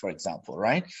product, for example,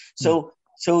 right? So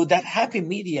that happy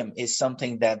medium is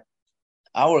something that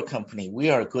our company,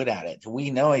 we are good at it. We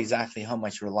know exactly how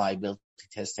much reliability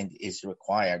testing is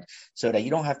required so that you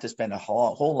don't have to spend a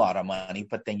whole lot of money,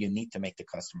 but then you need to make the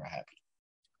customer happy.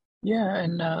 Yeah,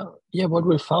 and what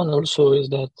we found also is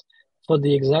that for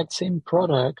the exact same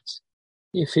product,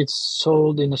 if it's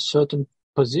sold in a certain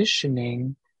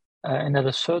positioning and at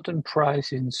a certain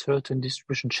price in certain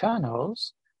distribution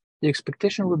channels, the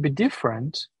expectation would be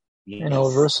different,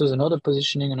 versus another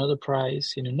positioning, another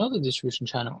price in another distribution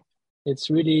channel. It's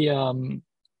really,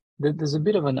 there's a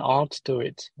bit of an art to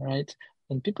it, right?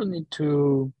 And people need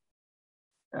to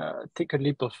take a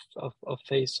leap of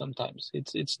faith sometimes.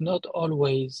 It's not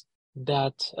always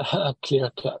that clear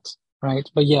cut, right?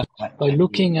 But yeah, by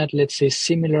looking at, let's say,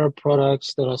 similar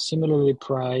products that are similarly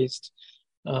priced,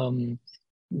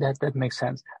 that makes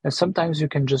sense. And sometimes you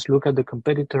can just look at the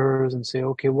competitors and say,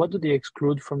 okay, what do they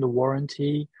exclude from the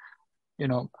warranty?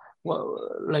 Do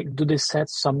they set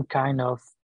some kind of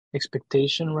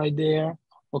expectation right there?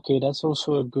 Okay, that's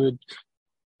also a good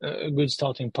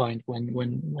starting point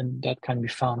when that can be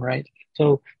found, right?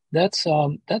 So that's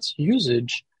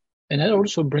usage, and that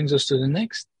also brings us to the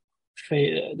next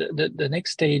phase. The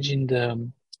next stage in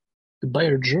the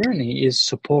buyer journey is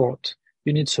support.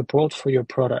 You need support for your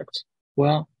product.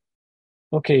 Well,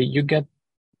 okay, you get,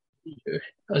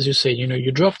 as you say,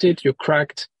 you dropped it, you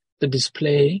cracked the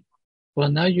display. Well,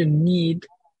 now you need,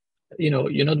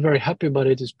 you're not very happy about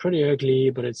it. It's pretty ugly,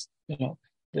 but it's,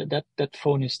 that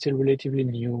phone is still relatively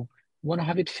new. You want to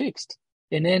have it fixed.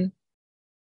 And then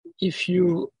if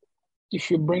you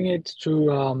bring it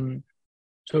to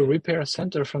a repair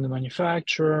center from the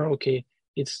manufacturer, okay,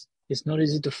 it's not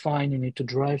easy to find. You need to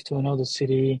drive to another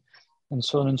city and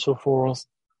so on and so forth.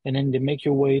 And then they make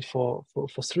you wait for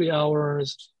 3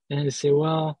 hours. And then they say,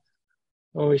 well,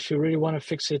 if you really want to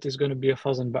fix it, it's going to be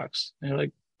 $1,000. And you're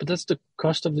like, but that's the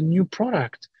cost of the new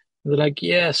product. And they're like,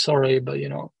 yeah, sorry, but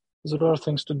there's a lot of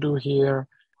things to do here.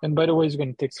 And by the way, it's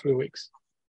going to take 3 weeks.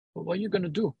 But what are you going to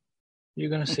do? You're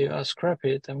going to say, scrap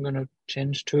it. I'm going to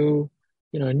change to,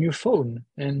 a new phone,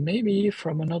 and maybe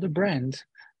from another brand,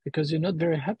 because you're not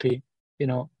very happy,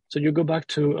 So you go back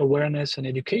to awareness and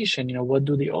education. What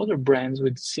do the other brands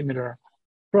with similar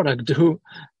product do?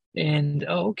 And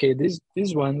okay,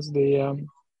 these ones, they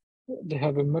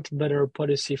have a much better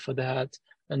policy for that,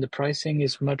 and the pricing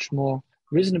is much more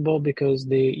reasonable because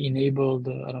they enable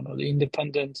the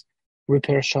independent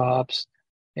repair shops,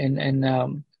 and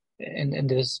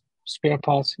there's spare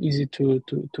parts easy to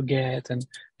get, and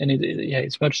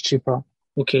it's much cheaper.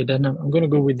 Okay, then I'm gonna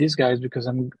go with these guys because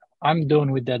I'm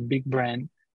done with that big brand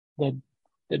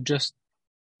that just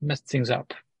messed things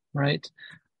up, right?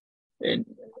 And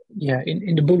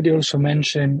in the book they also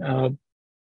mention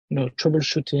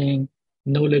troubleshooting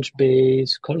knowledge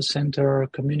base, call center,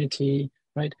 community,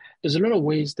 right? There's a lot of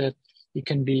ways that it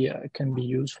can be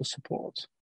used for support,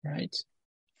 right?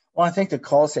 Well, I think the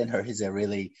call center is a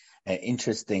really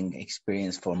interesting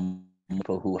experience for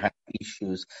people who have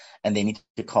issues and they need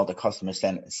to call the customer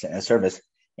service.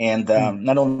 And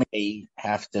not only they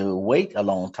have to wait a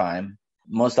long time,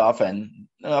 most often,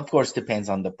 of course, depends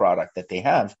on the product that they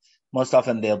have. Most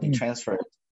often they'll be transferred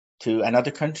to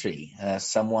another country,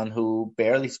 someone who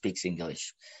barely speaks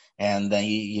English. And then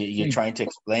you're trying to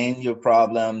explain your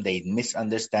problem, they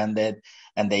misunderstand it,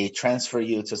 and they transfer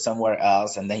you to somewhere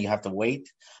else, and then you have to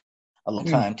wait a long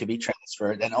time to be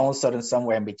transferred. And all of a sudden,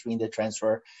 somewhere in between the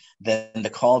transfer, then the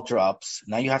call drops.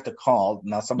 Now you have to call.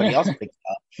 Now somebody else picks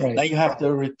up. Right. Now you have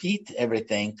to repeat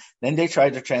everything. Then they try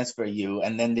to transfer you,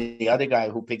 and then the other guy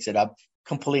who picks it up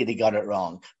completely got it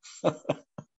wrong.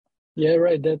 Yeah,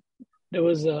 right. There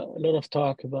was a lot of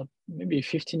talk about maybe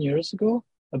 15 years ago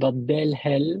about Dell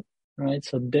Hell, right?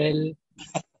 So Dell,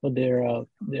 for their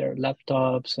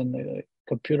laptops and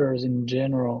computers in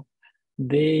general,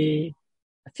 I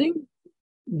think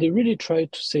they really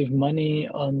tried to save money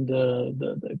on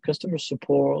the customer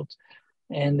support,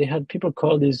 and they had people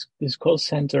call these call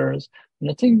centers,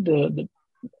 and I think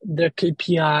their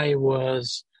KPI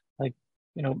was like,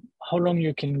 how long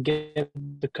you can get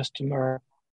the customer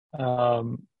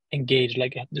engaged,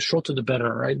 like the shorter the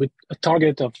better, right? With a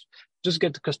target of just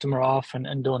get the customer off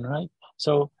and done, right?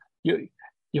 So you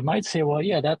might say, well,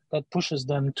 yeah, that pushes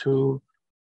them to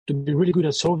be really good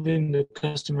at solving the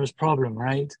customer's problem,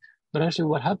 right? But actually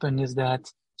what happened is that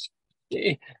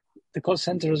the call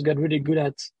centers got really good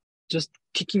at just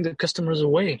kicking the customers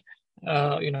away,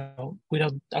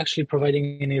 without actually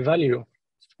providing any value.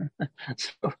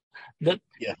 So that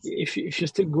if you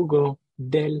still Google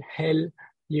Dell Hell,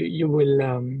 you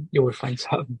will find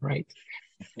some, right?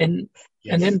 And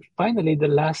then finally the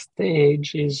last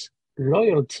stage is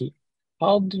loyalty.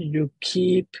 How do you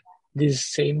keep these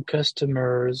same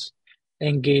customers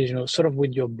engaged, sort of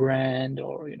with your brand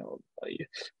or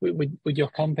with your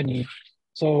company?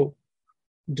 So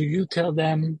do you tell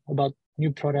them about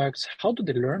new products? How do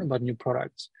they learn about new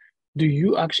products? Do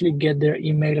you actually get their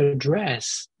email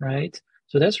address, right?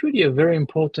 So that's really a very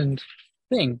important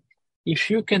thing.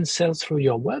 If you can sell through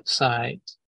your website,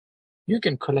 you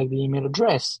can collect the email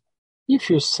address. If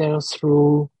you sell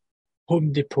through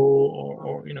Home Depot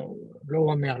or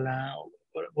Leroy Merlin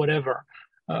or whatever,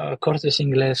 Cortes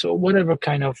Ingles or whatever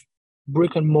kind of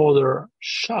brick and mortar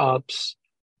shops,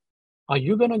 are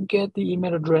you going to get the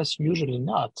email address? Usually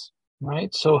not,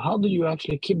 right? So how do you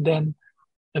actually keep them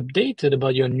updated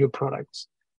about your new products,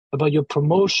 about your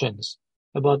promotions,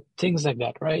 about things like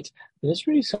that, right? That's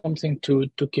really something to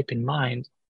keep in mind.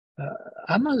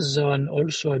 Amazon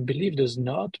also, I believe, does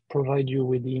not provide you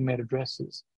with the email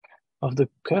addresses of the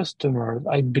customers,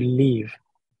 I believe.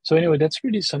 So anyway, that's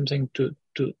really something to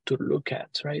look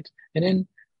at, right? And then,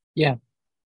 yeah,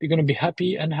 they're going to be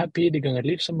happy, unhappy. They're going to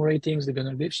leave some ratings. They're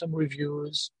going to leave some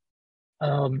reviews.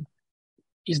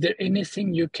 Is there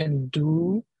anything you can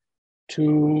do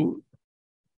to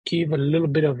give a little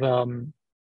bit of,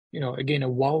 again, a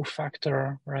wow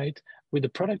factor, right, with the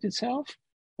product itself,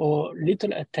 or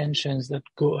little attentions that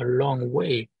go a long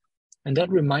way? And that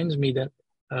reminds me that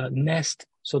Nest,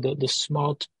 so the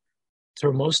smart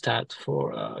thermostat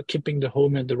for keeping the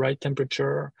home at the right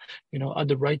temperature, at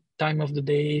the right time of the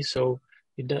day, so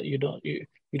you don't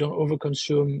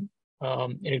overconsume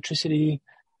electricity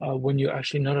when you're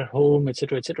actually not at home,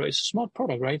 etc., etc. It's a smart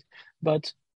product, right?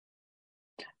 But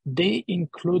they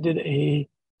included a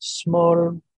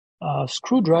small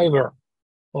screwdriver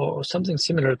or something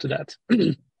similar to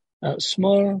that.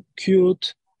 Small,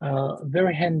 cute,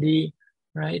 very handy,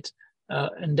 right?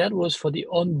 And that was for the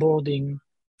onboarding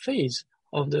phase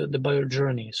of the buyer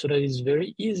journey, so that it's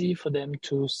very easy for them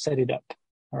to set it up,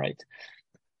 all right?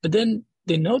 But then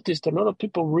they noticed a lot of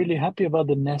people really happy about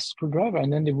the Nest screwdriver,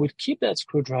 and then they would keep that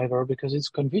screwdriver because it's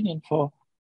convenient for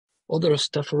other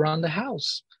stuff around the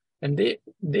house. And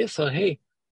they thought, hey,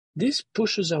 this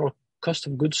pushes our cost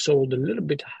of goods sold a little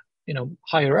bit,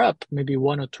 higher up, maybe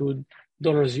 $1 or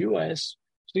 $2 US.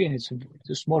 So again, it's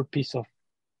a small piece of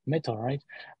metal, right?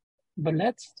 But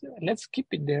let's keep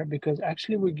it there because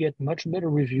actually we get much better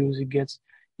reviews. It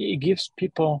gives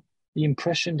people the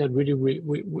impression that really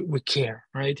we care,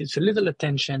 right? It's a little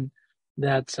attention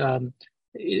that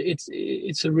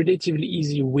it's a relatively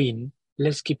easy win.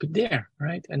 Let's keep it there,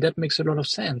 right? And that makes a lot of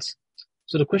sense.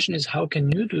 So the question is, how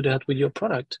can you do that with your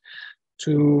product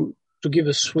to give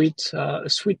a sweet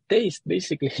taste,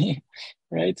 basically,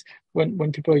 right?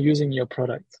 When people are using your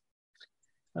product.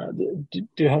 Do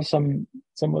you have some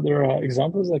other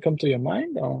examples that come to your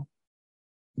mind? Or?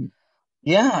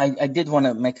 Yeah, I did want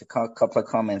to make a couple of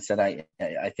comments that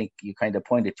I think you kind of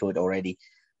pointed to it already.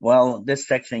 Well, this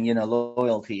section,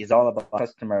 loyalty is all about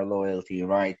customer loyalty,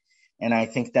 right? And I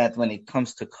think that when it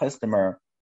comes to customer,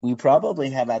 we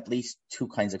probably have at least two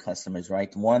kinds of customers,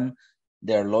 right? One,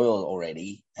 they're loyal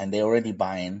already and they already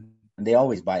buying, and they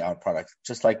always buy our products,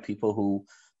 just like people who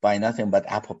buy nothing but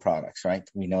Apple products, right?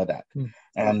 We know that.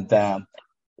 And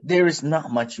there is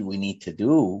not much we need to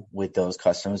do with those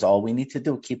customers. All we need to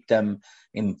do, keep them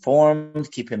informed,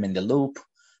 keep them in the loop,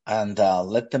 and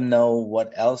let them know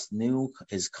what else new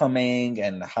is coming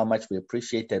and how much we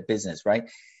appreciate their business, right?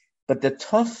 But the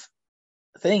tough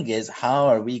thing is, how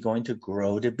are we going to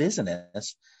grow the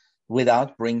business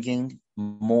without bringing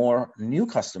more new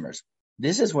customers?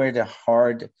 This is where the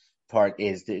hard part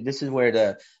is. This is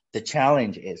where the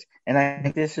challenge is. And I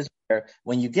think this is where,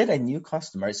 when you get a new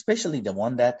customer, especially the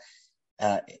one that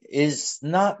is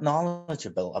not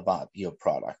knowledgeable about your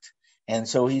product, and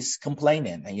so he's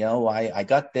complaining, I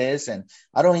got this and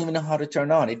I don't even know how to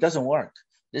turn on. It doesn't work.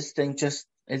 This thing just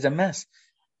is a mess.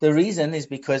 The reason is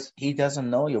because he doesn't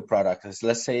know your product.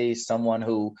 Let's say someone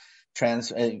who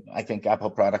I think Apple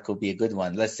product could be a good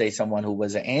one. Let's say someone who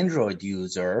was an Android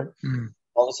user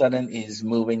all of a sudden is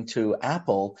moving to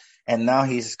Apple, and now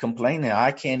he's complaining,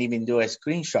 I can't even do a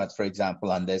screenshot, for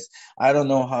example, on this. I don't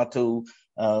know how to,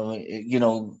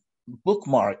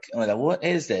 bookmark. What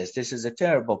is this? This is a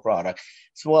terrible product.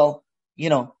 So, well,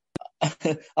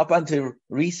 up until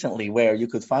recently, where you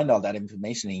could find all that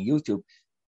information in YouTube,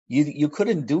 you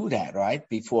couldn't do that, right?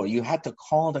 Before, you had to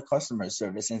call the customer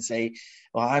service and say,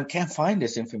 well, I can't find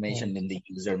this information in the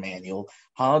user manual.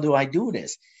 How do I do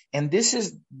this? And this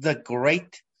is the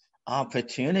great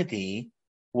opportunity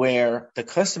where the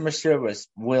customer service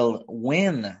will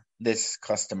win this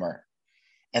customer.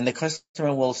 And the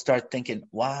customer will start thinking,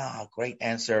 wow, great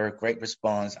answer, great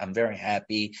response. I'm very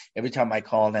happy. Every time I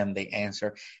call them, they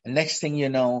answer. And next thing you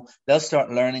know, they'll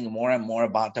start learning more and more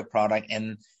about the product,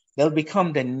 and they'll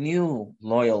become the new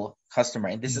loyal customer.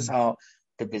 And this is how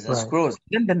the business grows.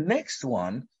 Then the next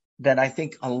one that I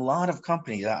think a lot of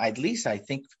companies, at least I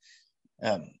think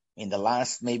in the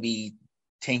last maybe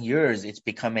 10 years, it's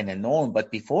becoming a norm.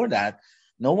 But before that,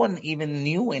 no one even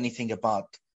knew anything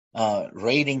about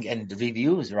rating and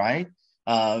reviews, right?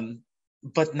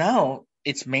 But now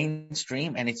it's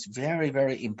mainstream, and it's very,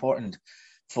 very important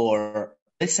for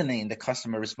listening the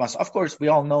customer response. Of course, we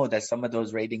all know that some of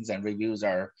those ratings and reviews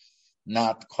are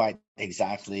not quite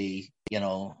exactly,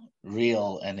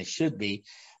 real, and it should be,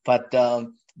 but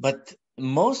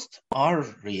most are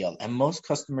real, and most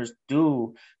customers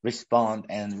do respond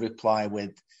and reply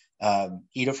with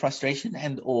either frustration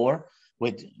and or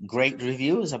with great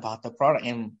reviews about the product,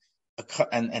 and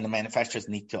the manufacturers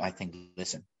need to, I think,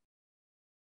 listen.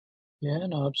 Yeah,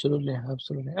 no, absolutely.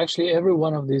 Actually, every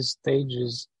one of these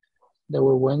stages that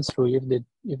we went through,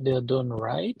 if they are done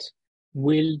right,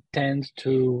 will tend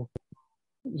to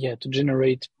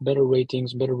generate better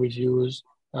ratings, better reviews,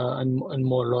 and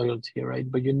more loyalty, right?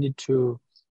 But you need to,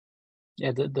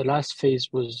 the last phase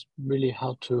was really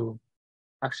how to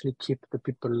actually keep the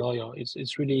people loyal.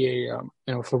 It's really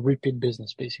a for repeat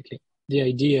business, basically. The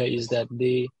idea is that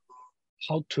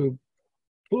how to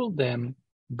pull them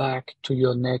back to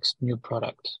your next new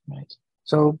product, right?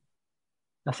 So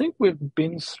I think we've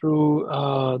been through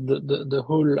the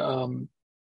whole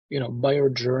buyer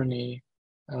journey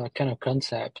kind of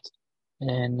concept,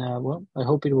 and well, I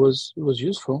hope it was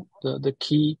useful. The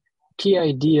key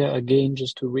idea, again,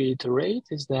 just to reiterate,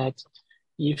 is that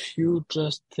if you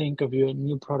just think of your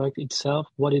new product itself,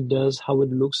 what it does, how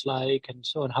it looks like, and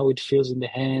so on, how it feels in the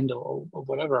hand or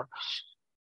whatever,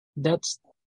 that's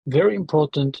very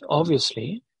important,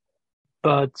 obviously,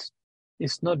 but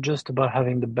it's not just about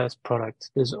having the best product.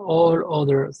 There's all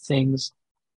other things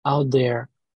out there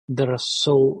that are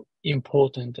so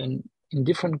important, and in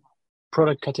different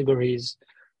product categories,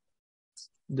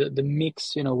 the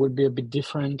mix, would be a bit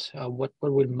different. What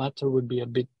will matter would be a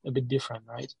bit different,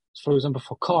 right? For example,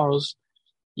 for cars,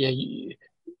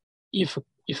 if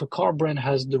a car brand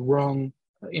has the wrong,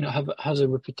 has a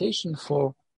reputation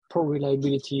for poor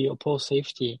reliability or poor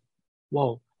safety,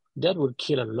 wow, that would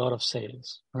kill a lot of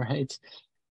sales, right?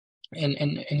 And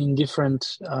in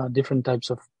different types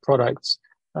of products,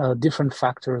 different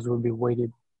factors will be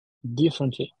weighted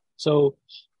differently. So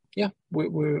yeah,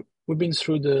 we've been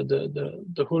through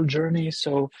the whole journey.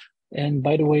 So, and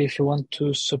by the way, if you want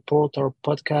to support our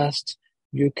podcast,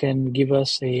 you can give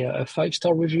us a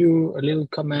 5-star review, a little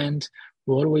comment.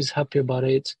 We're always happy about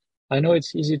it. I know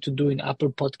it's easy to do in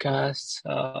Apple Podcasts,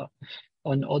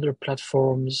 on other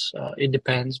platforms. It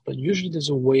depends, but usually there's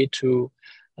a way to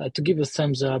give a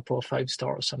thumbs up or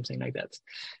 5-star or something like that.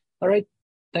 All right.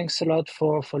 Thanks a lot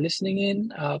for listening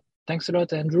in. Thanks a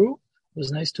lot, Andrew. It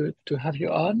was nice to have you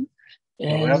on.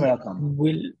 And you're welcome.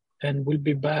 We'll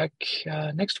be back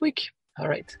next week. All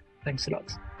right. Thanks a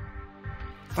lot.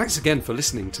 Thanks again for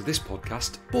listening to this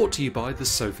podcast brought to you by the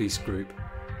Sofeast Group.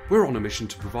 We're on a mission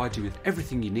to provide you with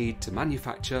everything you need to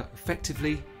manufacture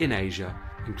effectively in Asia,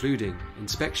 including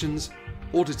inspections,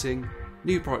 auditing,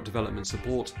 new product development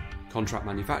support, contract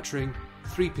manufacturing,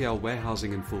 3PL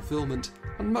warehousing and fulfillment,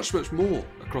 and much, much more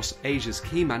across Asia's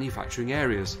key manufacturing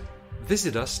areas.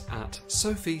 Visit us at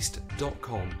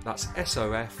sofeast.com, that's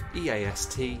SOFEAST.com,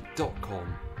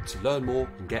 to learn more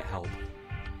and get help.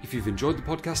 If you've enjoyed the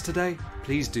podcast today,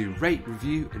 please do rate,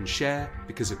 review and share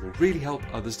because it will really help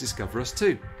others discover us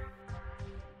too.